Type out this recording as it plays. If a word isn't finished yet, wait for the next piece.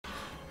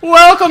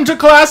Welcome to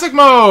Classic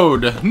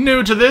Mode!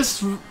 New to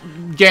this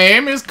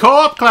game is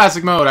Co-op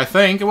Classic Mode, I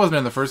think. It wasn't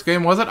in the first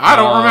game, was it? I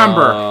don't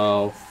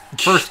remember.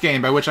 First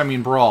game, by which I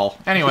mean Brawl.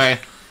 Anyway,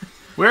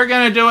 we're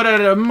gonna do it at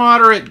a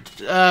moderate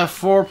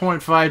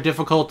 4.5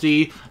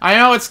 difficulty. I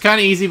know it's kind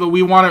of easy, but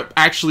we want to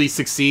actually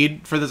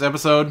succeed for this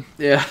episode.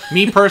 Yeah.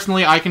 Me,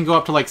 personally, I can go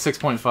up to like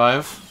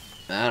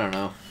 6.5. I don't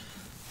know.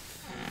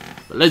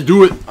 But let's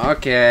do it.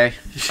 Okay.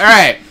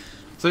 Alright.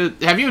 So,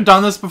 have you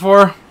done this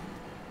before?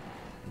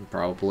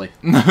 Probably.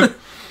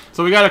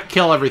 So we gotta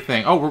kill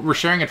everything. Oh, we're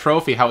sharing a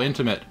trophy. How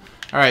intimate.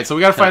 Alright, so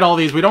we gotta fight all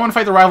these. We don't want to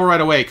fight the rival right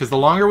away, because the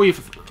longer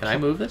we've... Can I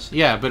move this?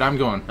 Yeah, but I'm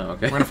going. Oh,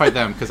 okay. We're gonna fight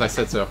them, because I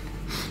said so.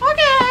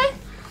 Okay.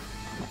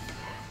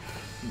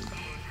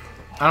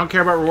 I don't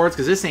care about rewards,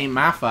 because this ain't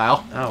my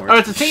file. Oh,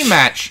 it's a team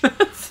match.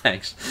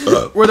 Thanks.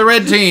 We're the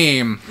red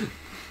team.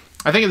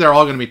 I think they're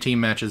all gonna be team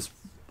matches,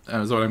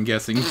 is what I'm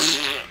guessing.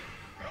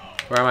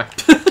 Where am I?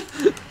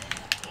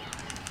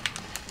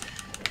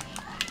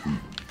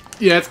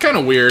 Yeah, it's kind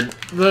of weird.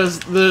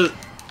 The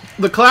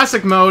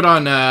classic mode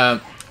on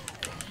the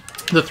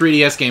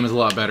 3DS game is a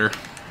lot better.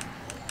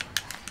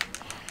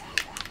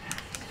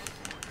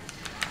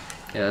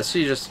 Yeah, so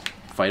you just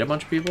fight a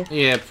bunch of people?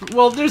 Yeah,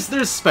 well,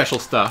 there's special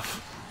stuff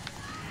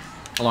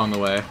along the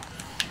way.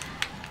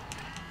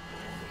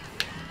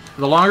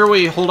 The longer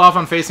we hold off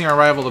on facing our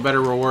rival, the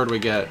better reward we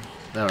get.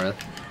 No, really?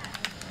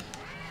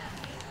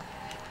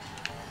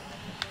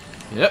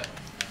 Yep.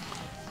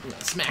 I'm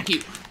gonna smack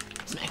you.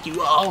 Smack you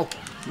all.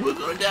 We're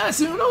gonna die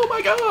soon. Oh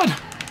my god.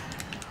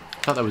 I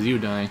thought that was you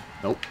dying.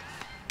 Nope.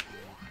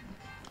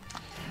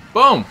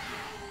 Boom.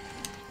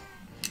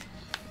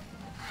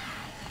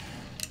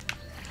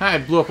 I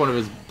blew up one of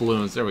his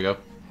balloons. There we go.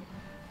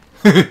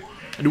 I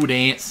do a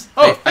dance.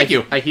 Oh, Hey, thank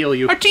you. I heal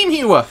you. Our team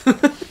healer.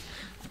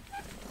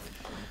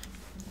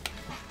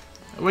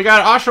 We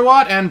got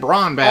Oshawott and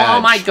Brawn Badge. Oh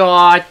my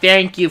god,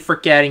 thank you for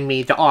getting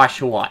me to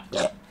Oshawott.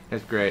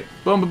 That's great.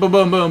 Boom, boom, boom,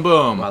 boom, boom,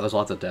 boom. Wow, there's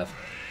lots of death.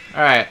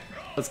 Alright,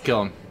 let's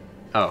kill him.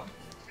 Oh.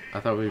 I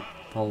thought we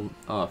pulled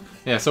off.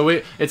 Yeah, so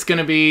it's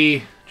gonna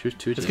be... Choose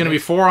two. It's gonna be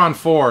 4 on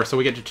 4, so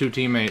we get to 2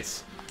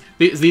 teammates.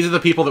 These are the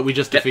people that we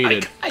just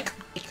defeated.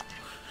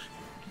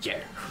 Yeah.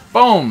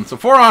 Boom! So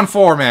 4 on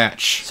 4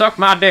 match. Suck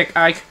my dick,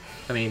 Ike.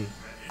 I mean...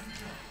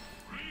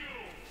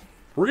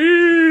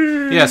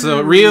 Yeah,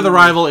 so Ryu the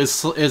rival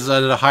is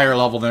at a higher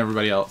level than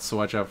everybody else, so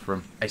watch out for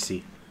him. I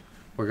see.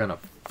 We're gonna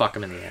fuck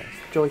him in the ass.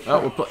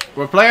 Oh,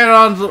 we're playing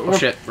on... Oh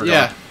shit, we're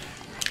yeah. going.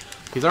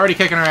 He's already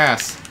kicking our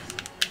ass.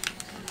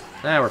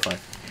 Nah, we're fine.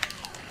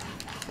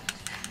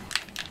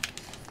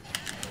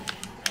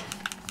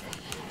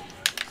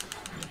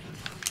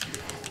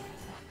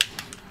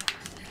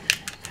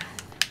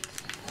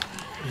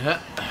 Yeah.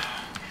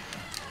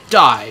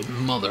 Die,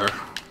 mother.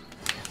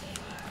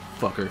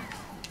 Fucker.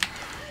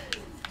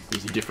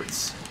 There's a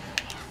difference.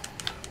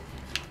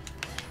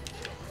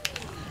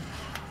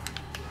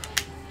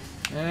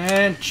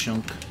 And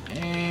chunk.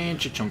 And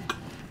cha-chunk.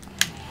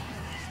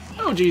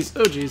 Oh jeez,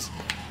 oh jeez.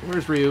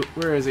 Where's Ryu?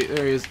 Where is he?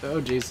 There he is. Oh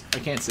jeez, I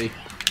can't see.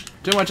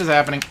 Too much is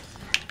happening.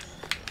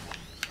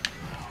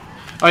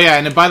 Oh yeah,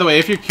 and by the way,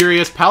 if you're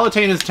curious,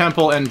 Palutena's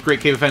Temple and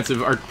Great Cave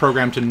Offensive are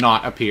programmed to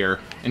not appear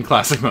in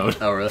Classic Mode.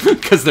 Oh, really?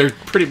 Because they're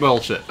pretty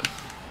bullshit.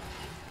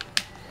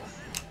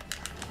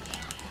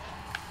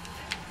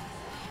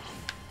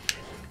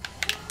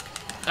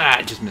 Ah,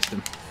 I just missed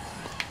him.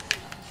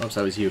 Oops,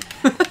 that was you.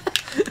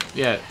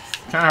 Yeah, it's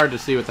kind of hard to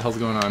see what the hell's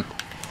going on.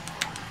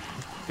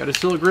 Got a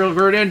Steel Grill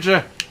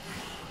Greninja.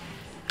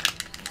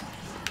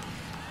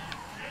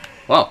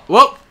 Whoa.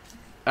 Whoop!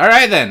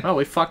 Alright then. Oh,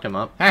 we fucked him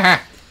up.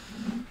 Haha.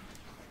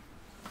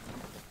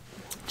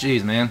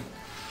 Jeez, man.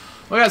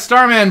 We got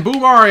Starman, Boo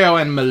Mario,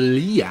 and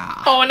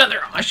Malia. Oh, another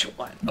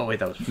Oshawott. Oh, wait,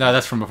 that was... No,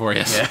 that's from before,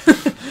 yes.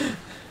 Yeah.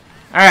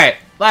 Alright,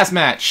 last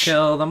match.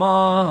 Kill them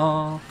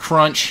all.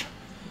 Crunch.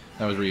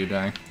 That was Ryu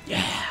dying.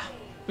 Yeah.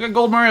 We got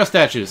gold Mario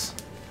statues.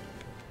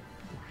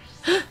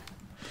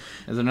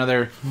 There's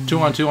another 2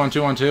 on 2 on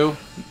 2 on 2.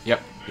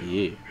 Yep.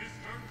 Yeah.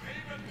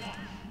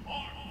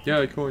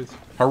 Yeah, coins.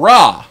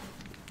 Hurrah!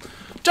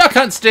 Duck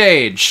Hunt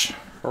stage!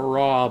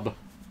 Rob.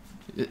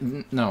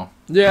 No.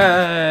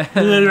 Yeah.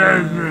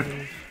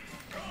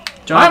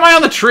 Why am I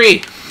on the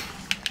tree?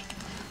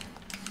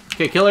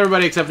 Okay, kill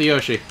everybody except the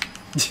Yoshi.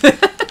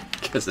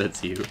 Because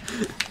that's you.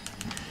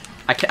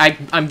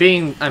 I'm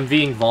being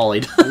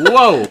volleyed.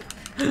 Whoa!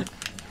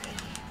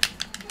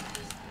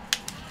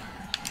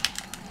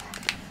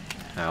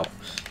 Ow.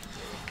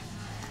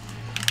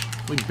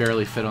 We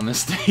barely fit on this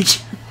stage.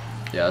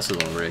 Yeah, this is a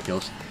little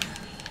ridiculous.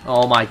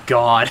 Oh my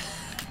god.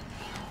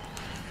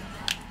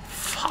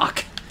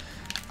 Fuck.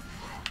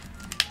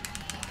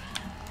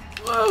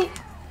 Whoa!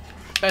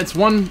 That's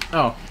one...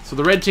 Oh, so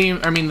the red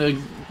team... I mean,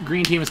 the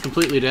green team is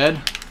completely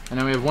dead. And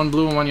now we have 1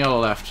 blue and 1 yellow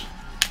left.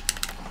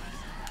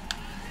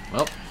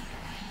 Well.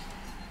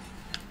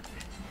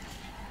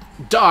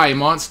 Die,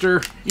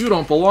 monster! You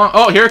don't belong...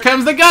 Oh, here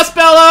comes the Gust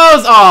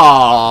Bellows!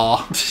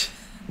 Aww!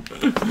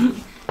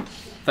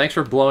 Thanks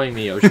for blowing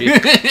me, Yoshi.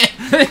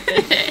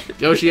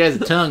 Yoshi has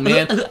a tongue,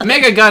 man.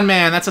 Mega Gun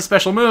Man, that's a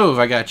special move.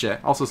 I gotcha.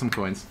 Also some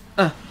coins.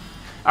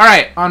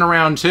 Alright, on to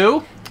round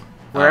 2.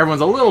 Where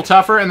everyone's a little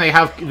tougher and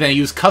they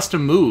use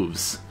custom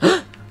moves.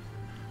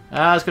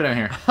 Let's go down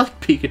here. I like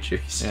Pikachu.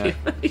 Yeah.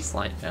 He's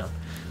lying down.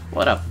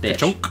 What a bitch.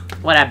 Chunk.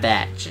 What a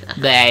bitch.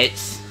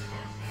 That's...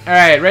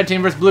 Alright, red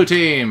team versus blue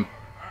team.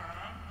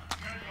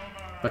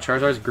 But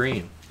Charizard's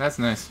green. That's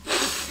nice.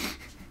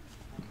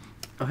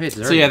 Oh, hey, it's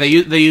So yeah, they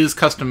use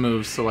custom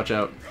moves, so watch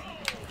out.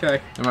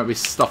 Okay. There might be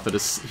stuff that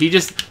is... He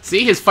just...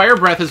 See, his fire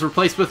breath is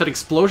replaced with an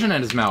explosion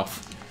in his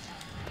mouth.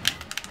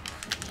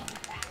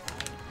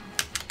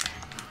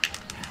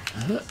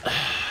 I'm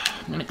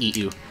gonna eat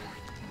you.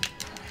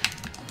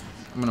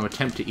 I'm gonna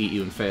attempt to eat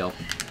you and fail.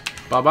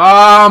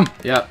 Ba-bomb!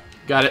 Yep.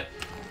 Got it.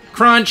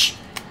 Crunch!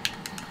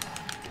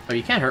 Oh,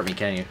 you can't hurt me,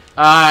 can you?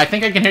 I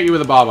think I can hit you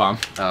with a Bob-omb.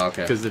 Oh,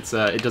 okay. Because it's,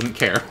 it doesn't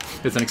care.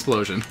 It's an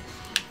explosion.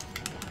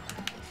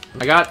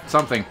 I got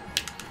something.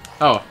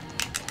 Oh.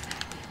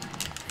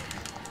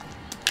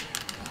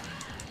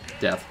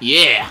 Death.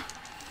 Yeah!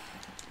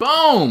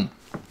 Boom!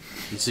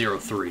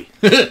 0-3.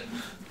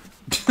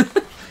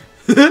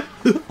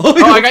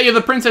 Oh, I got you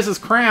the princess's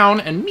crown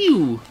and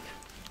Mew!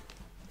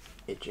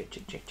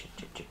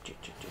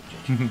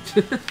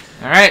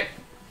 Alright.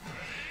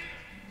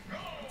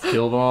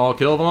 Kill them all,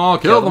 kill them all,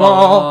 kill them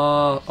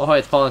all! Oh,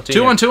 it's Palantino.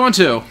 2 on 2 on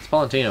 2. It's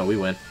Palantino, we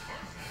win.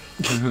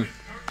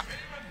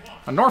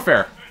 A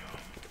Norfair.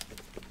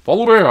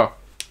 Bulbasaur.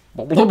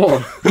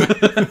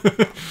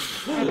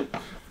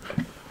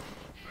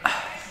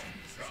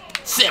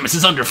 Samus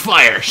is under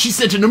fire. She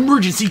sent an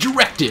emergency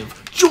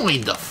directive.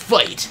 Join the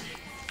fight.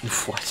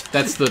 What?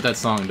 That's what that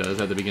song does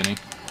at the beginning.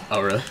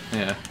 Oh, really?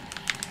 Yeah.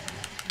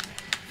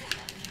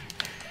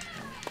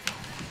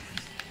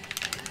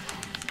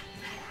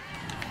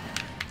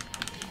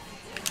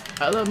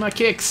 I love my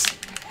kicks.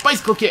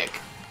 Bicycle kick.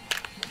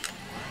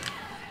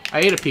 I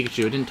ate a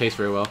Pikachu. It didn't taste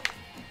very well.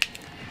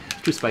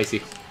 Too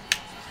spicy.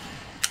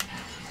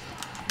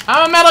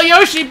 I'm a Metal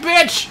Yoshi,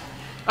 bitch!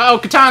 Uh oh,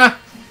 Katana.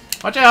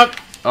 Watch out.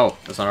 Oh,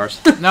 that's not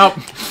ours. Nope.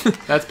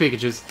 That's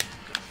Pikachu's.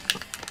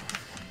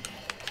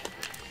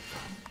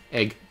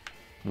 Egg.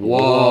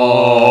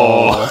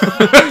 Whoa.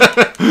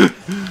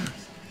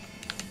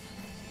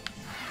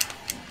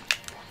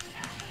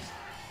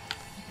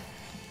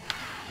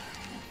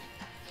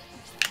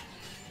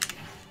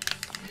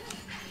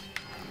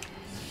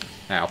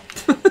 Ow.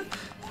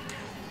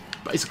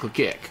 Bicycle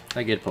kick.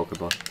 I get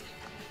Pokeball.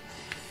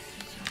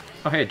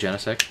 Oh, hey,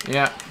 Genesect.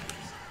 Yeah.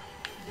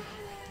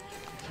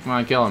 Come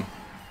on, kill him.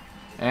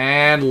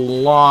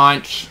 And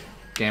launch.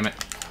 Damn it.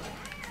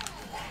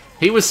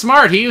 He was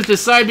smart. He used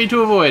his side B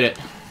to avoid it.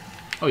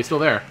 Oh, he's still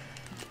there.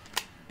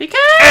 Because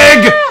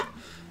Egg! I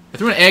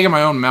threw an egg in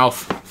my own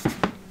mouth.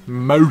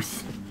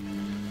 Mouth.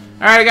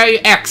 Alright, I got you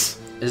X.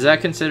 Is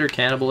that considered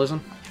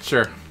cannibalism?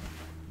 Sure.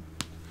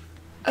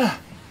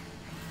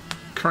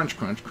 Crunch,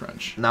 crunch,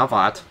 crunch. Now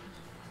what?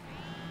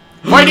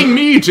 Fighting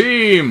me,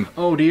 team!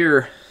 Oh,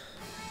 dear.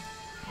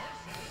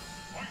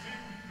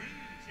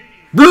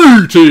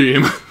 Blue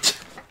team!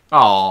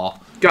 Aw.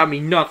 Got me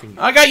nothing.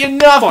 I got you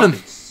nothing!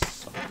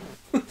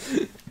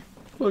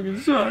 Fucking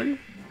sorry.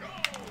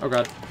 Oh,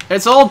 God.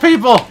 It's old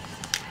people!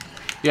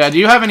 Yeah, do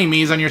you have any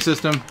Miis on your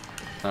system?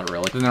 Not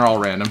really. Then they're all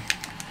random.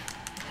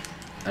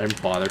 I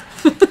didn't bother.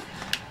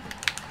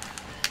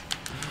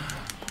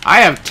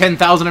 I have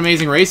 10,000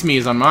 Amazing Race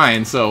Miis on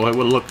mine, so it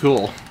would look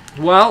cool.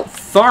 Well,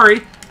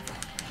 sorry.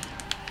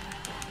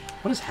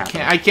 What is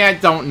happening?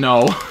 Don't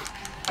know.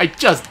 I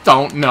just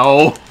don't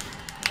know.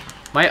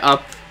 My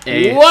up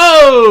A.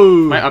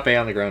 Whoa! My up A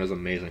on the ground is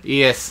amazing.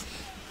 Yes.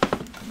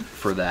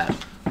 For that.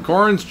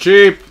 Corn's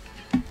cheap.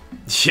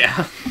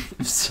 Yeah.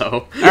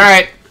 So.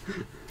 Alright.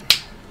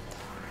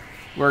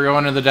 We're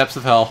going to the depths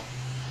of hell.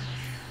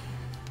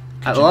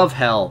 I love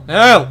hell.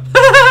 Hell!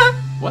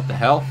 What the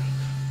hell?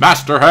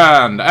 Master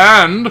Hand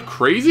and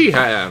Crazy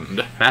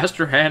Hand.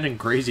 Master Hand and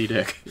Crazy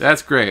Dick.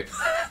 That's great.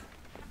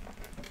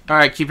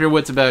 Alright, keep your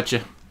wits about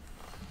you.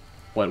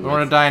 What? I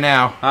want to die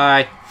now.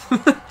 Hi.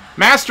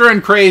 Master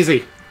and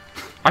Crazy.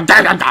 I'm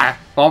dying.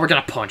 Oh, we're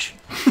gonna punch.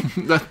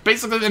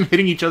 Basically them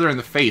hitting each other in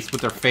the face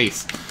with their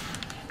face.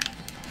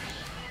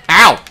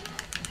 Ow!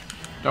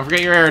 Don't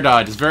forget your air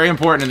dodge. It's very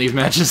important in these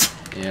matches.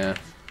 Yeah.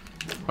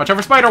 Watch out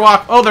for Spider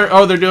Walk.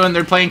 Oh,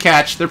 they're playing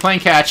catch. They're playing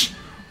catch.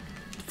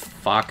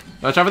 Fuck.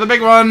 Watch out for the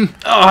big one.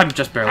 Oh, I'm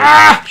just barely.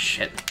 Ah!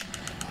 Shit.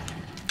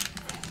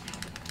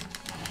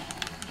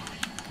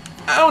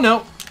 Oh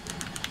no.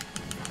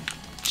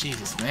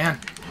 Jesus, man.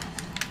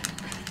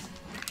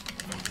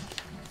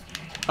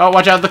 Oh,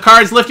 watch out. The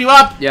cards lift you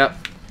up. Yep.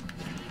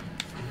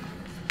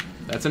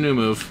 That's a new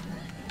move.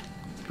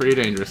 It's pretty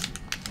dangerous.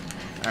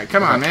 Alright,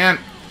 come on, man.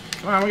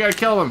 Come on, we gotta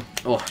kill them.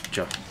 Oh,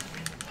 Joe.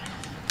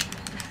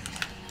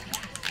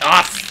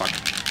 Ah, fuck.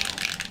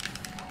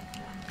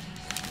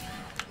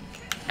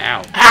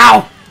 Ow.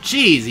 Ow!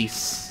 Jeez, he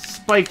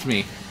spiked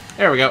me.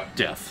 There we go.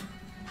 Death.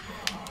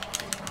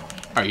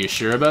 Are you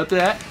sure about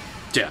that?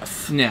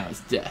 Death. No,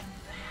 it's death.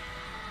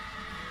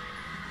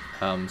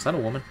 Is that a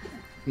woman?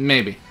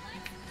 Maybe.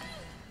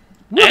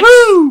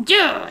 Woohoo! Do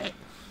it.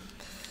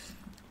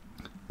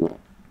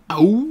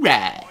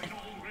 Alright.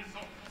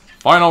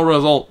 Final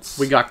results.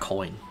 We got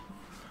coin.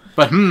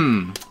 But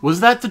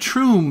was that the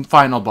true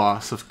final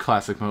boss of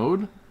Classic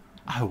Mode?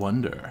 I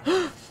wonder.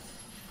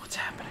 What's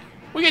happening?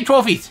 We get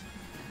trophies.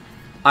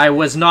 I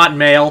was not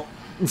male.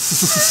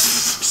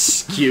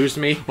 Excuse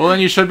me. Well, then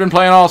you should have been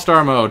playing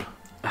All-Star Mode.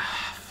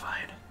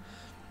 Fine.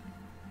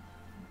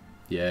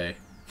 Yay.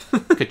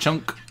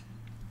 Ka-chunk.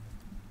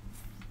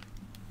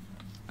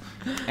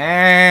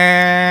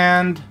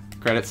 And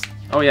credits.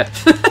 Oh yeah.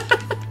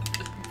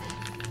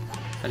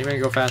 How do you make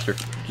it go faster?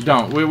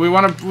 Don't. We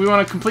want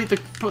to complete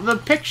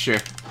the picture.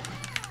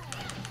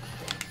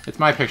 It's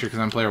my picture because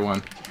I'm player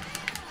 1.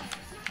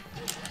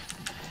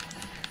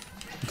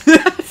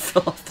 I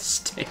fell off the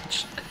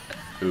stage.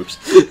 Oops.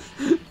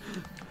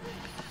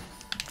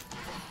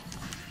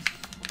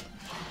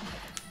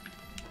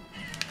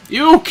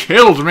 You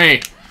killed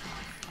me.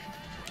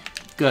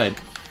 Good.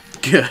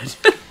 Good.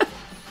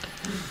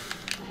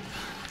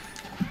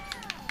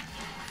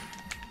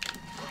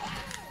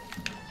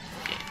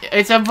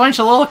 It's a bunch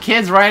of little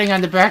kids riding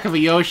on the back of a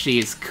Yoshi.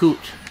 It's coot.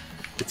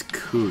 It's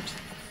coot.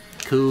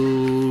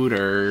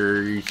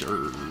 Cooters.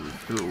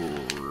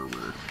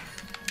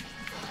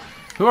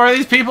 Who are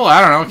these people?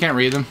 I don't know. I can't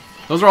read them.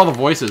 Those are all the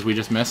voices we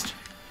just missed.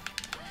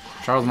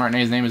 Charles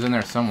Martinet's name is in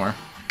there somewhere.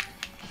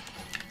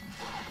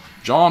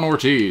 John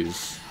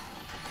Ortiz.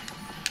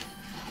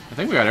 I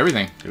think we got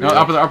everything. No,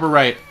 up in the upper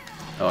right.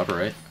 Oh, upper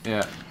right.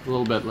 Yeah, a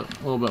little bit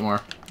more.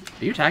 Are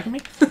you attacking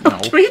me? No.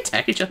 Did we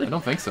attack each other? I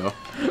don't think so.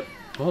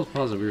 Well, it's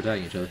positive we were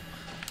attacking each other.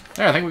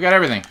 There, I think we got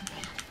everything.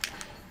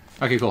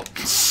 Okay, cool.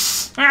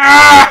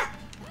 Ah!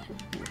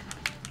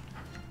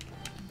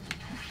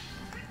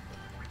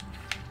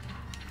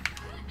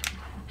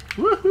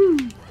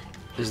 Woohoo!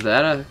 Is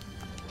that a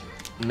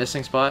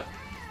missing spot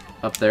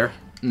up there?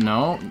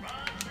 No.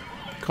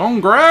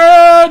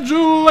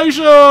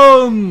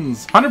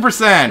 Congratulations!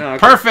 100%! No, okay.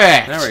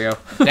 Perfect! There we go.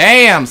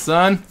 Damn,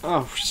 son.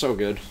 Oh, so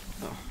good.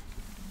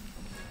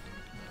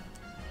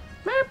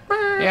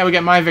 Oh. Yeah, we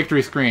get my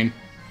victory screen.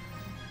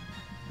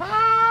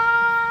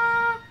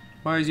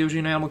 Why is Yoshi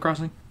in Animal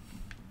Crossing?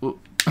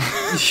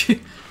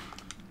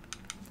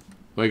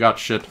 We got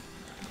shit.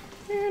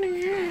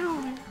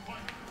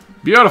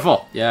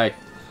 Beautiful! Yay.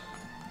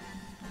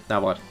 Now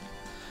what?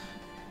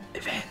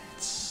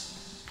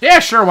 Events. Yeah,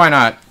 sure, why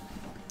not?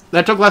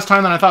 That took less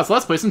time than I thought, so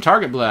let's play some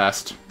Target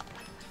Blast.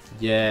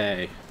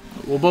 Yay.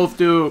 We'll both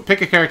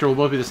pick a character, we'll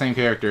both be the same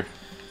character.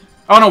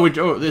 Oh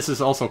no, this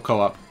is also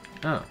co-op.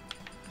 Oh.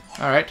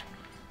 Alright.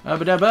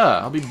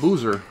 I'll be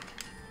Boozer.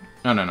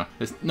 No.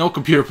 There's no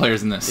computer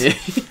players in this.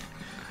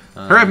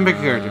 Hurry up and pick a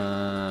character.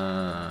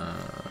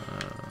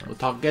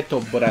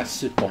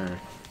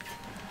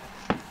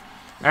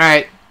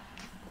 Alright.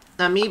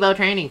 Amiibo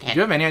training Do tech.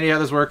 you have any idea how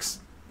this works?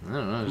 I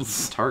don't know.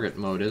 It's target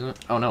mode, isn't it?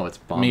 Oh no, it's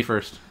bomb. Me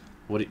first.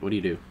 What do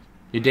you do?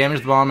 You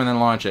damage the bomb and then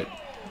launch it.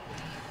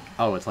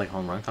 Oh, it's like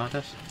home run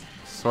contest?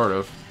 Sort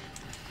of.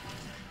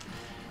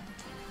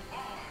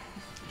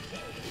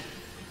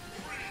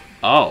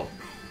 Oh.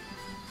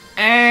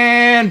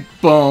 And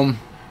boom.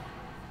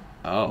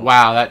 Oh.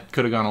 Wow, that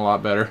could have gone a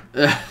lot better.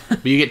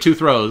 But you get 2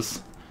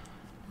 throws.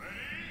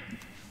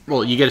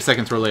 Well, you get a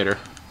second throw later.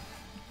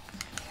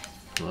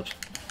 Whoops.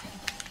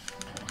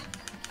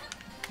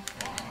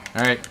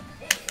 Alright.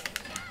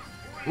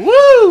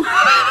 Woo!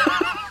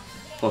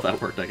 Well,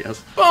 that worked, I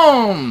guess.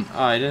 Boom!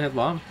 Oh, I didn't hit the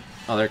bomb?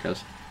 Oh, there it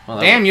goes. Well,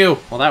 that Damn worked. you!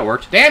 Well, that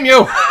worked. Damn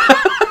you!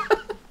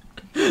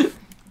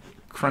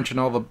 Crunching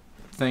all the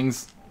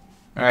things.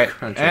 Alright,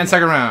 Crunching. and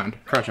second round.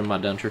 Crunching my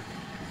denture.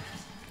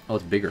 Oh,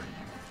 it's bigger.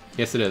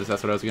 Yes, it is.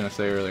 That's what I was going to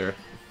say earlier.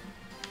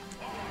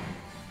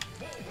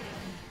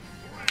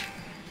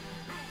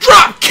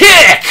 Drop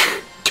kick!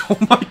 Oh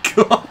my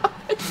god!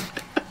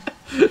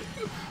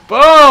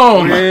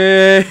 Boom!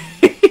 Yay!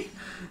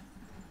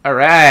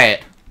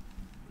 Alright.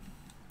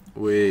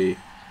 Wee.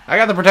 I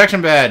got the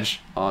protection badge.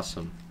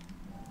 Awesome.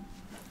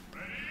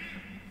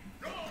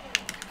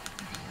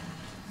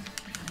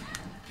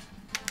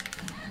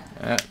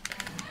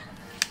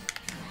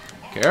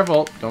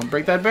 Careful. Don't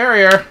break that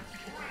barrier.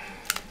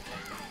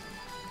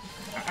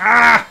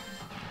 Ah!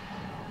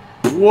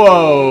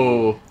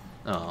 Whoa.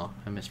 Oh,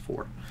 I missed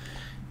 4.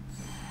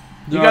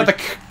 You got the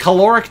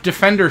caloric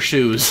defender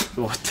shoes.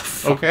 What the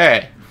fuck?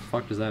 Okay. The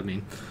fuck does that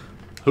mean?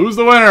 Who's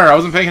the winner? I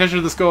wasn't paying attention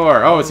to the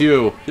score. Oh, it's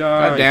you.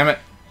 God damn it.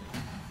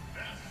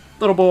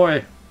 Little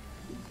boy.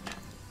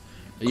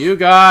 You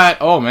got...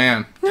 Oh,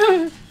 man.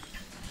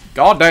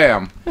 God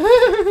damn.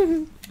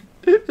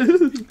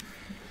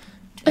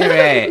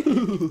 Hooray.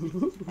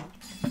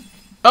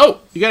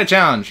 Oh, you got a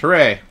challenge.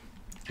 Hooray.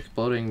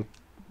 Exploding.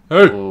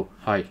 Hey, Oh,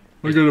 hi.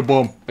 I got a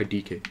bomb. By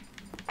DK.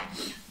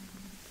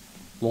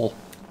 Lol.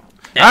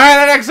 Alright,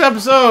 the next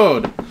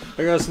episode.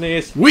 I gotta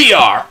sneeze. We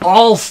are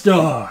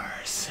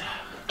all-stars.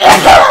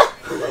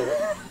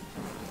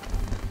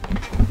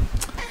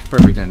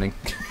 Perfect ending.